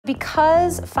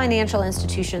Because financial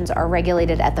institutions are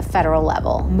regulated at the federal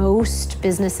level, most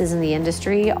businesses in the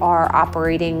industry are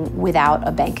operating without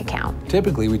a bank account.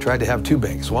 Typically, we tried to have two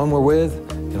banks, one we're with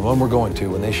and one we're going to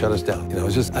when they shut us down.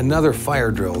 It's just another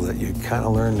fire drill that you kind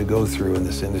of learn to go through in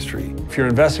this industry. If you're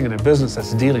investing in a business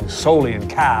that's dealing solely in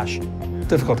cash, it's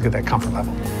difficult to get that comfort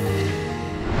level.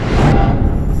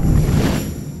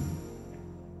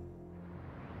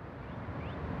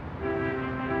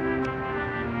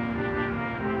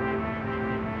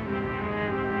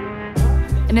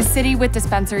 In a city with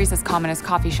dispensaries as common as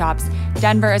coffee shops,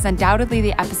 Denver is undoubtedly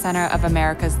the epicenter of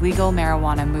America's legal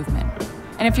marijuana movement.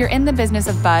 And if you're in the business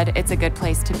of bud, it's a good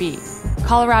place to be.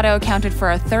 Colorado accounted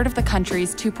for a third of the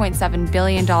country's $2.7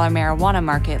 billion marijuana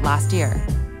market last year.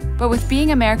 But with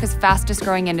being America's fastest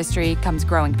growing industry comes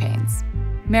growing pains.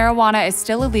 Marijuana is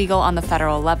still illegal on the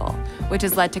federal level, which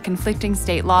has led to conflicting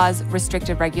state laws,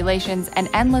 restrictive regulations, and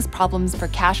endless problems for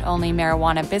cash-only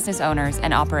marijuana business owners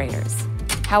and operators.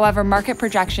 However, market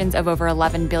projections of over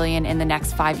 $11 billion in the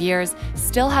next 5 years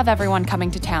still have everyone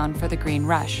coming to town for the green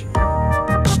rush.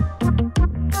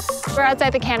 We're outside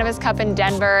the Cannabis Cup in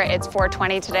Denver. It's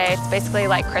 420 today. It's basically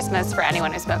like Christmas for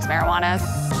anyone who smokes marijuana.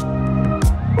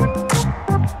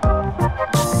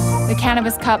 The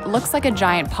Cannabis Cup looks like a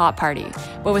giant pot party,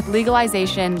 but with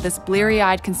legalization, this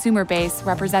bleary-eyed consumer base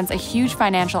represents a huge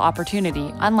financial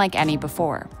opportunity unlike any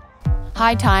before.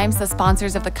 High Times, the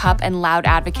sponsors of the Cup and loud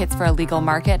advocates for a legal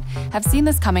market, have seen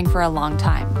this coming for a long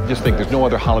time. I just think there's no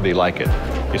other holiday like it.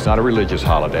 It's not a religious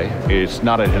holiday. It's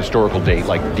not a historical date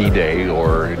like D-Day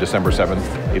or December 7th.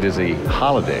 It is a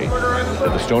holiday that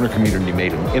the stoner community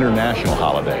made an international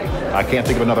holiday. I can't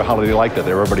think of another holiday like that.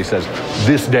 Everybody says,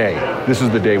 this is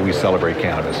the day we celebrate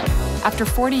cannabis. After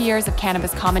 40 years of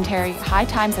cannabis commentary, High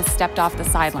Times has stepped off the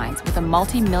sidelines with a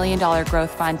multi-million-dollar growth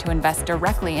fund to invest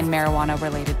directly in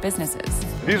marijuana-related businesses.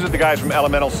 These are the guys from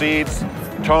Elemental Seeds,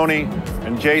 Tony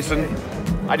and Jason.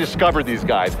 I discovered these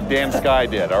guys, Dan Skye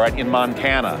did, all right, in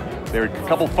Montana. They're a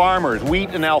couple farmers, wheat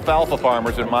and alfalfa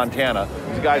farmers in Montana.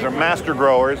 These guys are master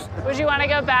growers. Would you want to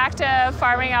go back to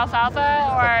farming alfalfa,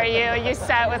 or are you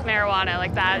set with marijuana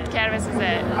like that? Cannabis is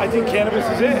it? I think cannabis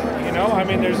is it, I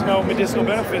mean, there's no medicinal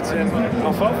benefits in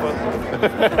alfalfa.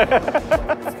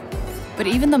 But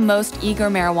even the most eager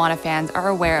marijuana fans are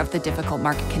aware of the difficult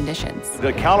market conditions.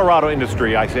 The Colorado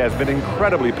industry, I say, has been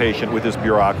incredibly patient with this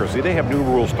bureaucracy. They have new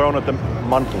rules thrown at them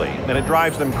monthly, and it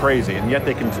drives them crazy, and yet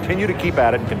they continue to keep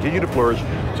at it and continue to flourish.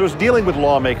 So it's dealing with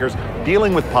lawmakers,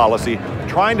 dealing with policy,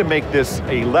 trying to make this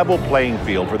a level playing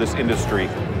field for this industry.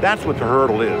 That's what the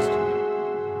hurdle is.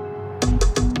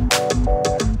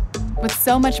 With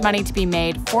so much money to be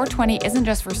made, 420 isn't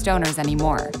just for stoners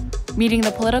anymore. Meeting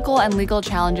the political and legal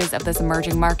challenges of this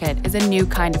emerging market is a new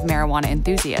kind of marijuana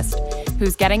enthusiast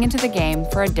who's getting into the game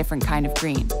for a different kind of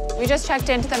green. We just checked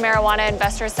into the Marijuana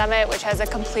Investor Summit, which has a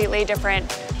completely different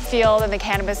feel than the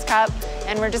Cannabis Cup,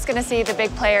 and we're just going to see the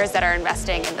big players that are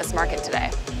investing in this market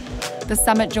today. The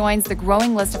summit joins the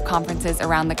growing list of conferences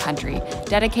around the country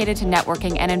dedicated to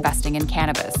networking and investing in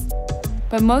cannabis.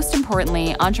 But most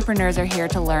importantly, entrepreneurs are here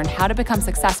to learn how to become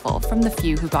successful from the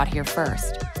few who got here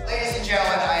first. Ladies and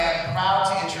gentlemen, I am proud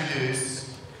to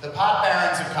introduce the pot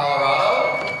barons of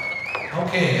Colorado.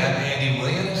 Okay, I'm Andy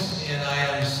Williams, and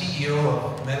I am CEO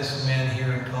of Medicine Man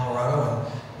here in Colorado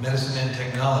and Medicine Man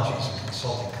Technologies, a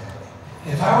consulting company.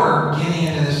 If I were getting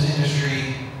into this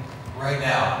industry right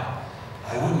now,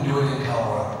 I wouldn't do it in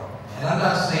Colorado. And I'm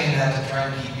not saying that to try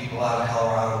and keep people out of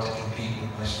Colorado to compete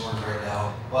with my stores right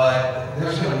now, but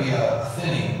there's going to be a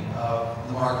thinning of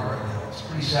the market right now. It's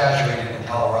pretty saturated in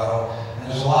Colorado, and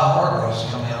there's a lot more growth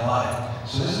coming online.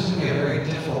 So this is going to be a very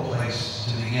difficult place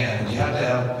to begin. You have to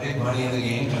have big money in the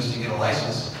game just to get a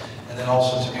license, and then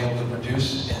also to be able to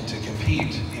produce and to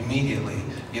compete immediately.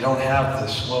 You don't have the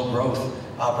slow growth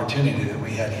opportunity that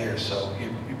we had here, so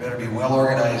you better be well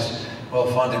organized, well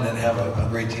funded, and have a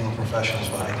great team of professionals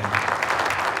behind you.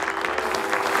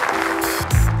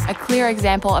 A clear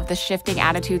example of the shifting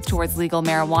attitudes towards legal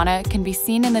marijuana can be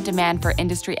seen in the demand for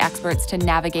industry experts to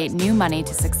navigate new money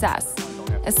to success.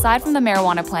 Aside from the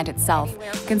marijuana plant itself,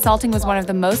 consulting was one of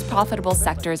the most profitable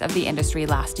sectors of the industry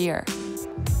last year.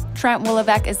 Trent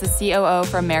Willevek is the COO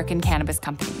for American Cannabis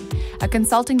Company, a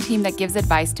consulting team that gives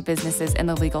advice to businesses in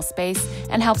the legal space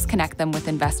and helps connect them with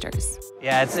investors.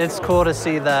 Yeah, it's cool to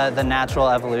see the natural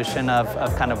evolution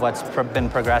of kind of what's been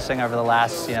progressing over the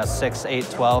last 6, 8,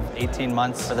 12, 18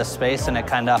 months for the space, and it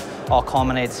kind of all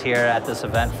culminates here at this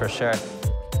event for sure.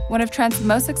 One of Trent's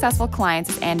most successful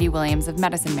clients is Andy Williams of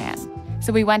Medicine Man.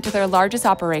 So we went to their largest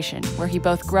operation, where he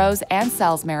both grows and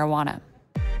sells marijuana.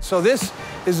 So this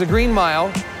is the Green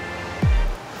Mile.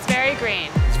 It's very green.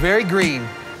 It's very green.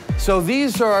 So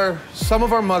these are some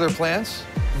of our mother plants.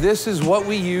 This is what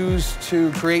we use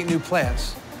to create new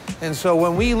plants. And so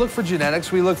when we look for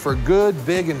genetics, we look for good,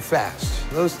 big, and fast.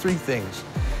 Those three things.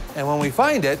 And when we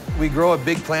find it, we grow a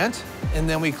big plant, and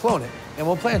then we clone it, and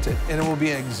we'll plant it. And it will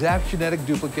be an exact genetic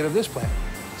duplicate of this plant.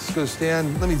 Let's go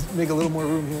stand, let me make a little more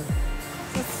room here.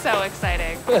 This is so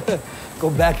exciting. Go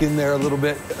back in there a little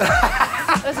bit.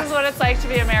 This is what it's like to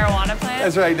be a marijuana plant?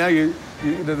 That's right, now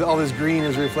all this green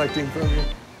is reflecting from you.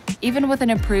 Even with an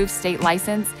approved state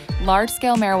license,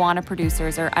 large-scale marijuana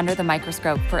producers are under the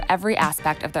microscope for every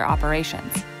aspect of their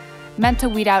operations. Meant to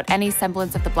weed out any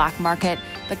semblance of the black market,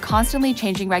 the constantly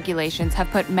changing regulations have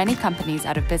put many companies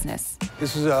out of business.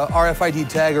 This is a RFID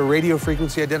tag, or radio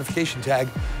frequency identification tag,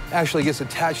 actually gets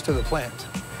attached to the plant.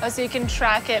 Oh, so you can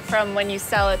track it from when you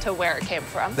sell it to where it came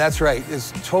from? That's right. It's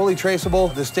totally traceable.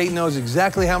 The state knows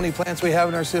exactly how many plants we have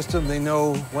in our system. They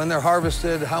know when they're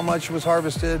harvested, how much was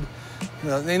harvested.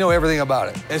 They know everything about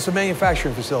it. It's a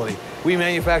manufacturing facility. We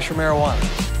manufacture marijuana.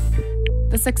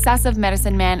 The success of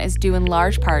Medicine Man is due in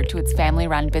large part to its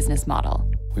family-run business model.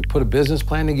 We put a business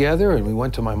plan together, and we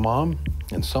went to my mom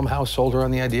and somehow sold her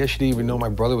on the idea. She didn't even know my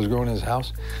brother was growing in his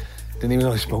house. Didn't even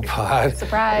know he smoked pot.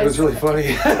 Surprise. It was really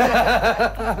funny.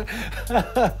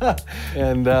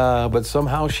 But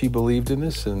somehow she believed in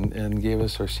this and gave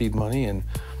us our seed money, and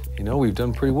we've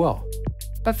done pretty well.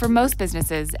 But for most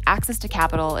businesses, access to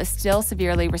capital is still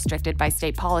severely restricted by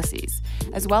state policies,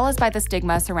 as well as by the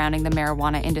stigma surrounding the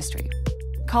marijuana industry.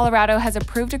 Colorado has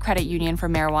approved a credit union for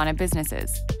marijuana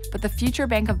businesses, but the future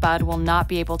Bank of Bud will not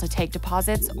be able to take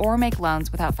deposits or make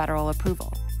loans without federal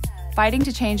approval. Fighting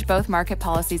to change both market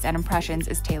policies and impressions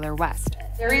is Taylor West.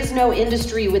 There is no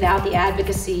industry without the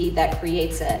advocacy that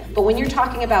creates it. But when you're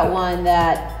talking about one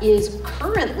that is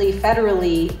currently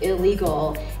federally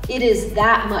illegal, it is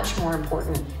that much more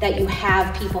important that you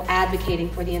have people advocating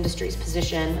for the industry's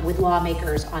position with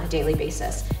lawmakers on a daily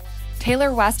basis.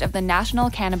 Taylor West of the National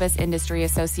Cannabis Industry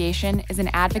Association is an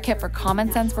advocate for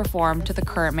common sense reform to the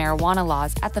current marijuana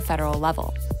laws at the federal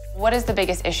level. What is the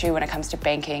biggest issue when it comes to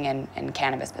banking and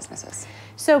cannabis businesses?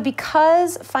 So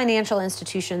because financial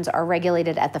institutions are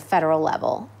regulated at the federal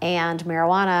level and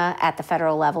marijuana at the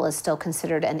federal level is still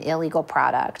considered an illegal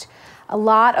product, a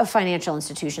lot of financial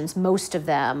institutions, most of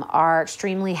them, are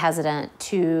extremely hesitant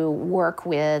to work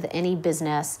with any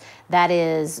business that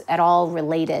is at all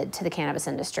related to the cannabis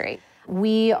industry.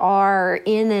 We are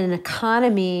in an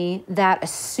economy that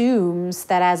assumes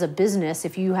that as a business,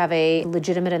 if you have a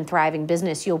legitimate and thriving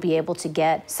business, you'll be able to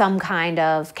get some kind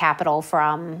of capital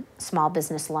from a small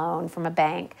business loan from a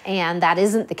bank. And that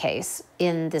isn't the case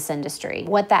in this industry.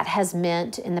 What that has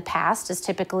meant in the past is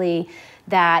typically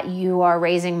that you are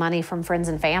raising money from friends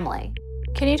and family.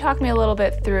 Can you talk me a little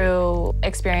bit through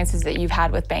experiences that you've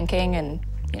had with banking and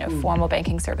formal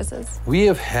banking services? We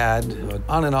have had an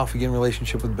on and off again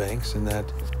relationship with banks, in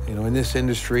that, in this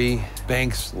industry,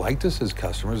 banks liked us as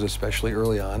customers, especially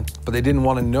early on, but they didn't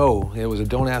want to know. It was a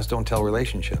don't ask, don't tell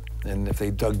relationship. And if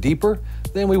they dug deeper,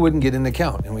 then we wouldn't get an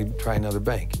account and we'd try another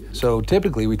bank. So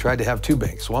typically we tried to have two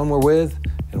banks, one we're with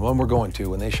and one we're going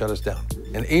to when they shut us down.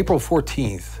 And April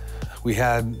 14th, we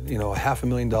had,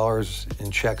 $500,000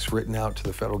 in checks written out to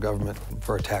the federal government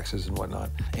for our taxes and whatnot.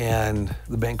 And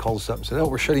the bank called us up and said, "Oh,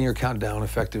 we're shutting your account down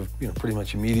effective, pretty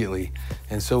much immediately."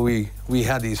 And so we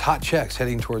had these hot checks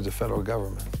heading towards the federal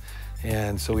government.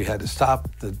 And so we had to stop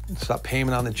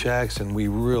payment on the checks, and we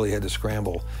really had to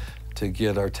scramble to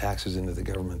get our taxes into the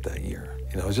government that year.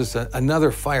 It was just another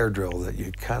fire drill that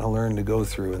you kind of learn to go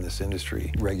through in this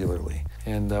industry regularly.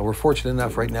 And we're fortunate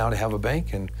enough right now to have a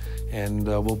bank, and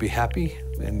we'll be happy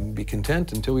and be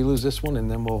content until we lose this one, and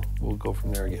then we'll go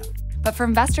from there again. But for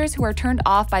investors who are turned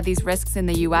off by these risks in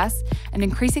the U.S., an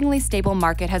increasingly stable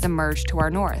market has emerged to our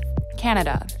north,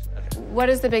 Canada. What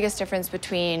is the biggest difference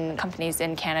between companies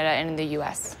in Canada and in the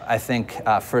U.S.? I think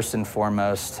first and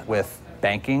foremost with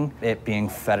banking, it being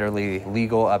federally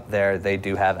legal up there, they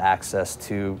do have access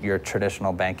to your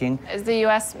traditional banking. Is the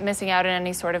U.S. missing out in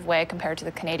any sort of way compared to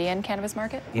the Canadian cannabis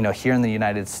market? Here in the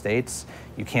United States,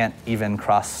 you can't even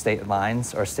cross state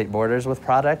lines or state borders with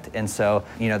product. And so,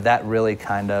 that really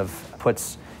kind of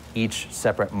puts each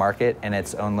separate market in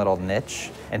its own little niche.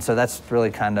 And so that's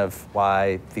really kind of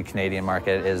why the Canadian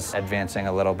market is advancing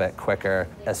a little bit quicker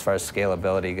as far as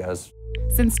scalability goes.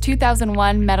 Since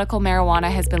 2001, medical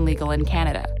marijuana has been legal in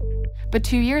Canada. But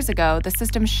 2 years ago, the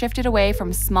system shifted away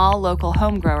from small local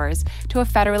home growers to a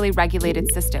federally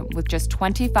regulated system with just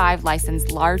 25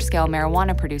 licensed large-scale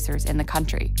marijuana producers in the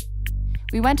country.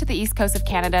 We went to the east coast of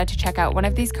Canada to check out one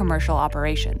of these commercial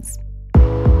operations.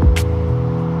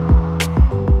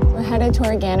 headed to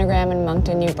Organogram in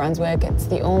Moncton, New Brunswick. It's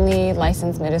the only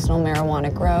licensed medicinal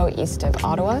marijuana grow east of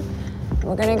Ottawa.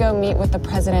 We're going to go meet with the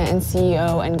president and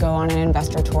CEO and go on an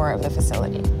investor tour of the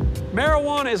facility.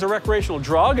 Marijuana is a recreational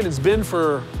drug, and it's been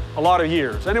for a lot of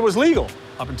years. And it was legal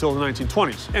up until the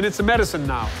 1920s. And it's a medicine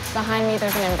now. Behind me,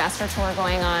 there's an investor tour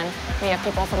going on. We have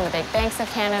people from the big banks of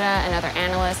Canada and other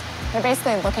analysts. They're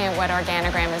basically looking at what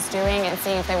Organogram is doing and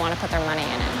seeing if they want to put their money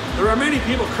in it. There are many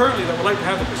people currently that would like to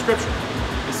have the prescription.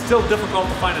 It's still difficult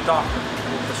to find a doctor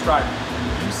who will prescribe it.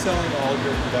 Are you selling all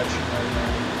your production right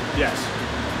now? Yes.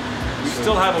 We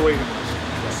still have a waiting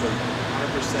list. So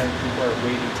 100% people are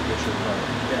waiting to get your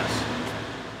product? Yes.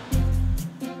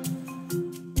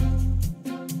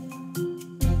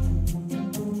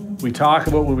 We talk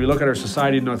about when we look at our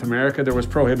society in North America, there was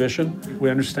prohibition. We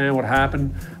understand what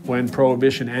happened when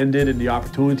prohibition ended and the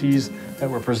opportunities that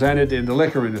were presented in the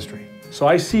liquor industry. So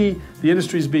I see the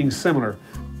industries being similar.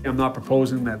 I'm not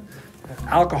proposing that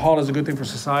alcohol is a good thing for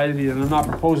society, and I'm not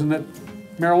proposing that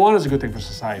marijuana is a good thing for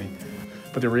society.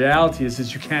 But the reality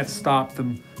is you can't stop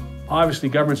them. Obviously,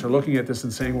 governments are looking at this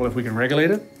and saying, well, if we can regulate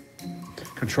it,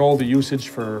 control the usage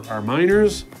for our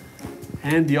minors,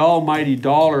 and the almighty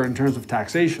dollar in terms of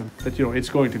taxation, that it's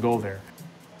going to go there.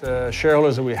 The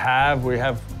shareholders that we have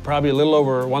probably a little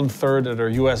over 1/3 that are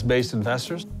US-based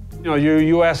investors. Your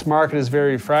US market is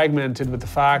very fragmented with the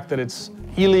fact that it's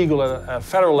illegal at a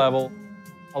federal level.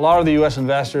 A lot of the US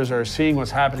investors are seeing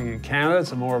what's happening in Canada.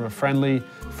 It's more of a friendly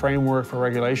framework for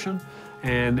regulation.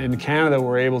 And in Canada,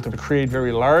 we're able to create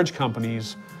very large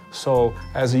companies. So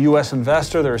as a US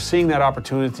investor, they're seeing that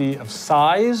opportunity of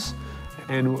size,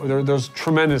 and there's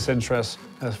tremendous interest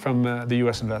from the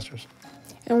US investors.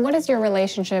 And what is your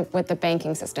relationship with the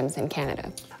banking systems in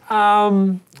Canada?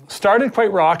 Started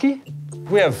quite rocky.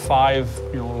 We have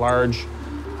 5 large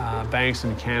banks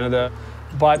in Canada,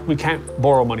 but we can't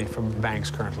borrow money from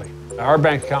banks currently. Our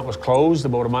bank account was closed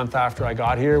about a month after I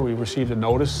got here. We received a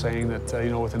notice saying that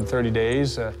within 30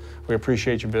 days, we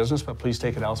appreciate your business, but please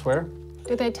take it elsewhere.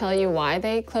 Did they tell you why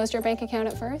they closed your bank account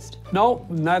at first? No,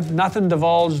 nothing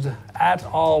divulged at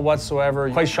all whatsoever.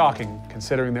 Quite shocking,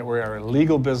 considering that we are a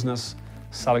legal business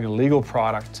selling a legal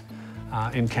product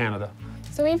in Canada.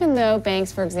 So even though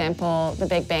banks, for example, the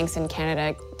big banks in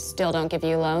Canada still don't give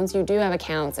you loans, you do have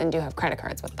accounts and do have credit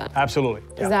cards with them. Absolutely.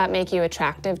 Does that make you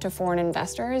attractive to foreign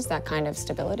investors, that kind of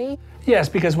stability? Yes,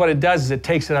 because what it does is it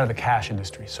takes it out of the cash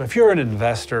industry. So if you're an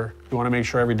investor, you want to make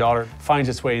sure every dollar finds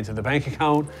its way into the bank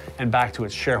account and back to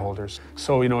its shareholders.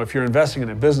 So, if you're investing in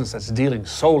a business that's dealing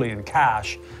solely in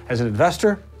cash, as an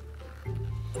investor,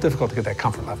 difficult to get that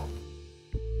comfort level.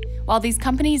 While these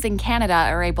companies in Canada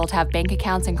are able to have bank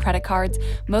accounts and credit cards,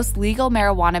 most legal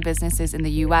marijuana businesses in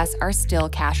the US are still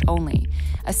cash only,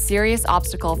 a serious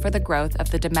obstacle for the growth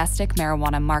of the domestic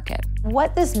marijuana market.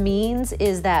 What this means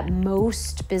is that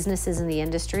most businesses in the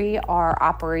industry are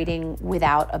operating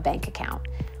without a bank account,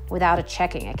 without a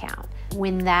checking account.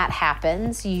 When that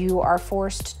happens, you are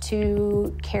forced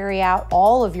to carry out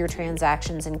all of your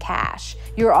transactions in cash.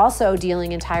 You're also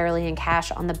dealing entirely in cash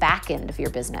on the back end of your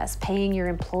business, paying your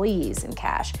employees in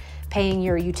cash, paying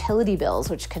your utility bills,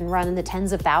 which can run in the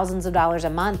tens of thousands of dollars a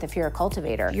month if you're a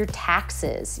cultivator. Your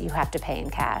taxes you have to pay in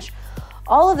cash.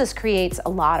 All of this creates a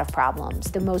lot of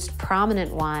problems. The most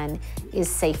prominent one is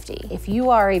safety. If you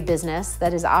are a business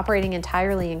that is operating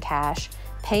entirely in cash,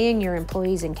 paying your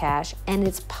employees in cash, and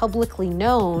it's publicly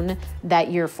known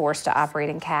that you're forced to operate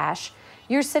in cash,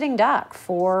 you're sitting duck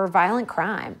for violent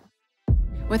crime.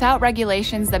 Without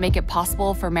regulations that make it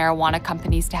possible for marijuana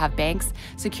companies to have banks,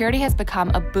 security has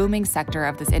become a booming sector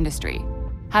of this industry.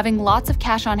 Having lots of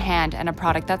cash on hand and a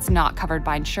product that's not covered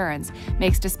by insurance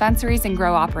makes dispensaries and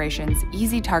grow operations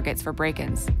easy targets for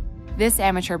break-ins. This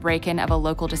amateur break-in of a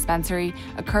local dispensary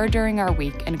occurred during our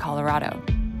week in Colorado.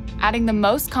 Adding the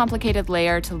most complicated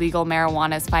layer to legal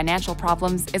marijuana's financial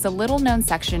problems is a little-known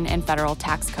section in federal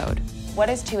tax code. What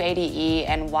is 280E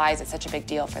and why is it such a big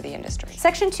deal for the industry?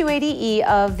 Section 280E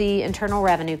of the Internal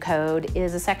Revenue Code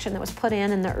is a section that was put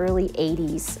in the early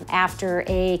 80s after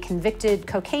a convicted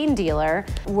cocaine dealer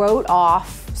wrote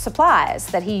off supplies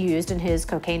that he used in his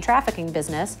cocaine trafficking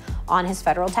business on his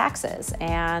federal taxes.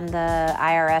 And the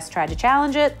IRS tried to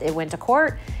challenge it. It went to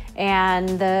court. And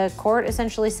the court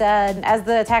essentially said, as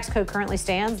the tax code currently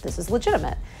stands, this is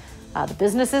legitimate. The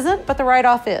business isn't, but the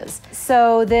write-off is.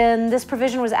 So then this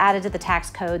provision was added to the tax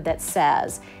code that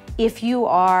says, if you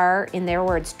are, in their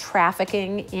words,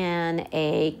 trafficking in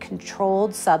a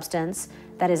controlled substance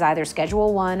that is either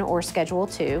Schedule 1 or Schedule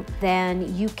 2,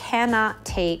 then you cannot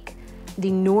take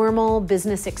the normal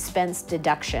business expense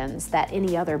deductions that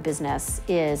any other business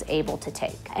is able to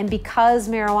take. And because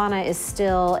marijuana is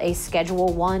still a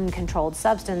Schedule I controlled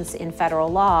substance in federal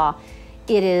law,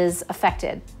 it is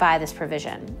affected by this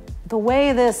provision. The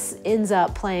way this ends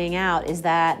up playing out is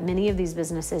that many of these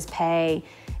businesses pay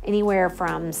anywhere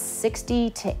from 60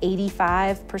 to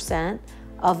 85%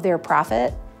 of their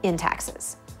profit in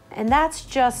taxes. And that's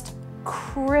just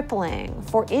crippling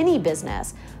for any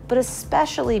business, but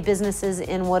especially businesses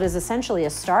in what is essentially a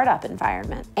startup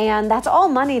environment. And that's all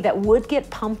money that would get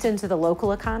pumped into the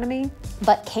local economy,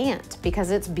 but can't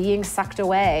because it's being sucked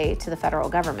away to the federal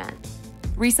government.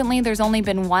 Recently, there's only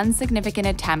been one significant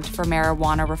attempt for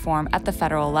marijuana reform at the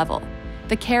federal level.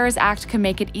 The CARES Act could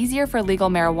make it easier for legal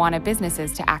marijuana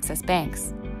businesses to access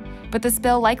banks. But this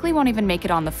bill likely won't even make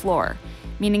it on the floor,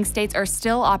 meaning states are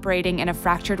still operating in a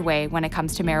fractured way when it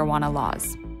comes to marijuana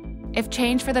laws. If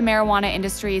change for the marijuana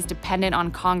industry is dependent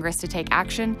on Congress to take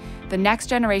action, the next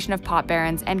generation of pot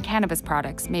barons and cannabis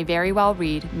products may very well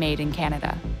read Made in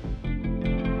Canada.